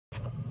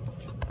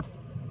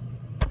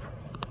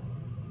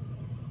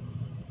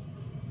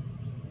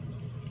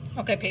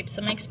Okay, peeps,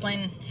 let me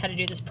explain how to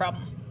do this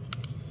problem.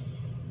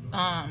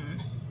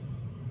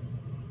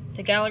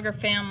 The Gallagher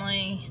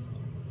family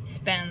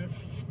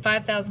spends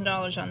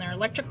 $5,000 on their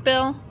electric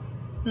bill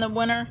in the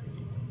winter,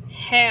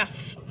 half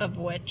of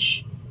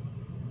which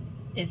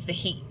is the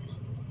heat.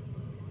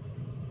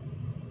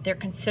 They're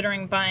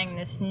considering buying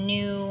this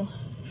new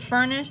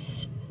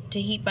furnace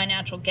to heat by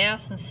natural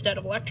gas instead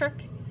of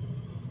electric.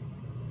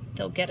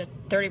 They'll get a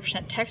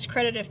 30% tax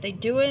credit if they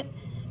do it,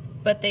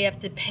 but they have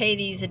to pay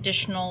these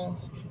additional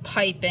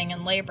piping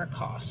and labor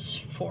costs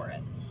for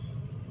it.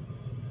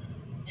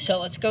 So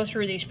let's go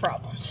through these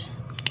problems.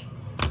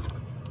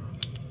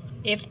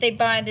 If they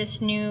buy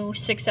this new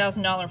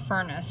 $6,000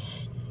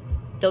 furnace,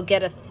 they'll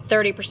get a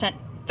 30%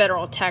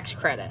 federal tax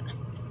credit.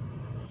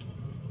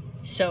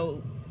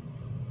 So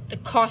the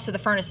cost of the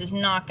furnace is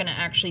not going to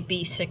actually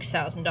be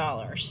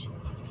 $6,000.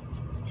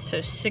 So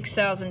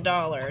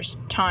 $6,000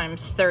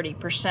 times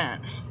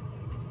 30%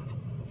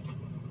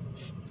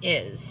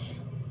 is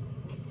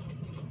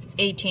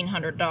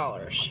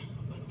 $1,800.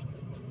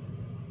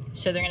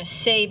 So they're going to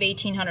save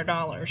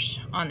 $1,800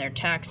 on their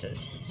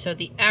taxes. So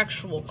the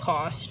actual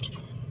cost,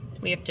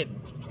 we have to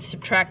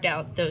subtract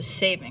out those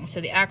savings. So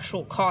the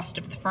actual cost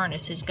of the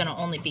furnace is going to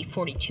only be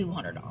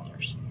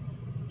 $4,200.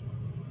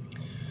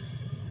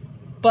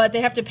 But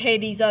they have to pay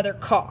these other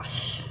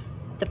costs.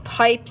 The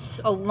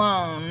pipes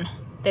alone,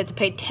 they have to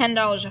pay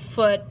 $10 a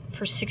foot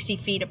for 60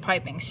 feet of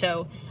piping.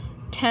 So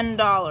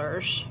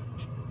 $10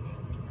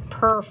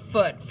 per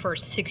foot for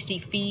 60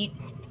 feet.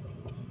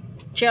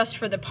 Just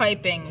for the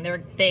piping,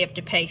 they have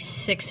to pay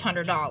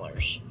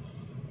 $600.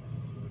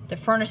 The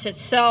furnace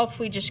itself,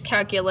 we just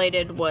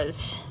calculated,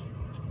 was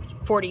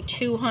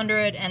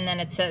 $4,200, and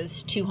then it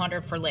says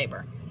 $200 for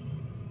labor.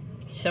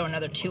 So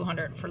another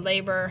 $200 for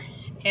labor.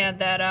 Add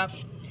that up.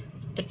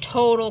 The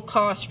total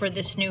cost for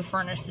this new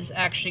furnace is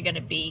actually going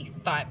to be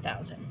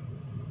 $5,000.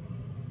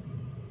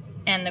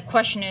 And the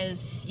question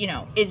is, you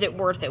know, is it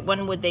worth it?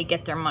 When would they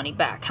get their money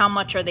back? How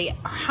much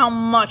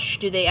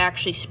do they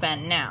actually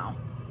spend now?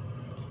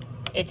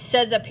 It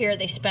says up here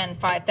they spend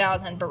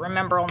 $5,000, but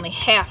remember only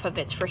half of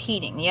it's for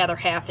heating. The other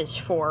half is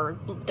for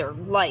their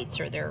lights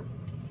or their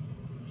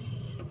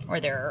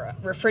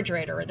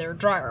refrigerator or their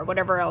dryer or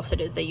whatever else it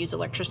is they use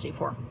electricity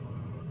for.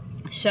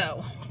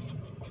 So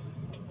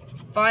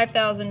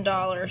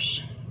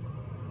 $5,000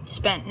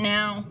 spent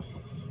now,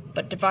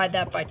 but divide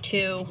that by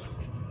 2.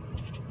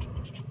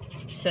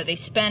 So they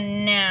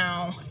spend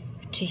now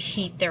to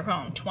heat their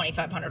home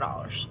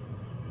 $2,500.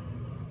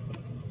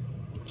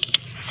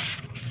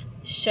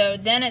 So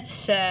then it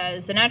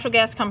says, the natural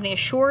gas company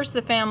assures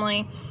the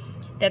family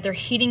that their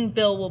heating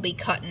bill will be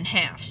cut in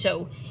half.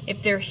 So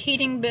if their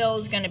heating bill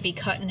is going to be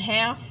cut in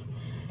half,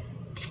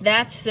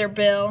 that's their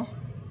bill.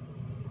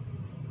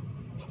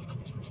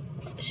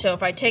 So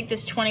if I take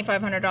this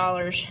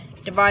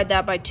 $2,500, divide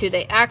that by 2,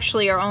 they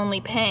actually are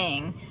only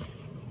paying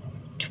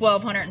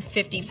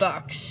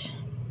 $1,250.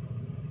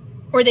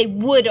 Or they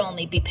would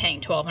only be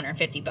paying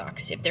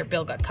 $1,250 if their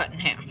bill got cut in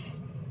half.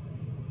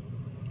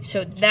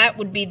 So that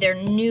would be their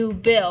new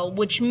bill,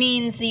 which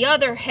means the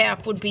other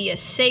half would be a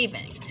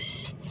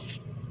savings,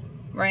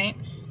 right?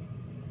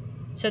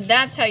 So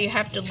that's how you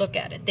have to look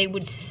at it. They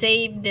would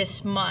save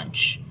this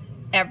much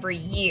every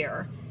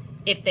year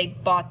if they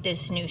bought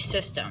this new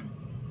system.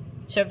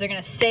 So if they're going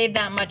to save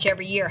that much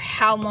every year,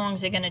 how long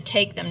is it going to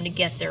take them to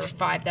get their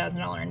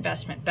 $5,000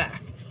 investment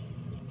back?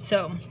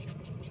 So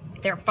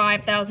their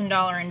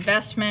 $5,000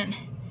 investment,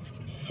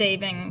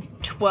 saving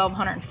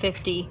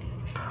 $1,250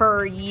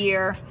 per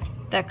year,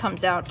 that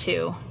comes out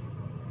to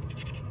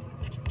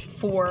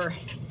 4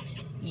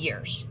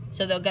 years.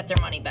 So they'll get their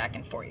money back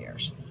in 4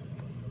 years.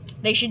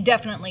 They should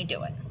definitely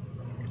do it.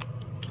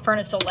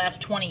 Furnace will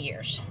last 20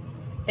 years.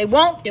 They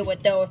won't do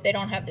it though if they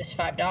don't have this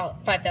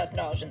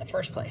 $5,000 in the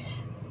first place.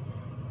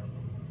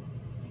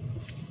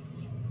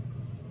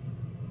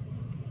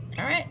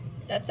 All right,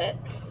 that's it.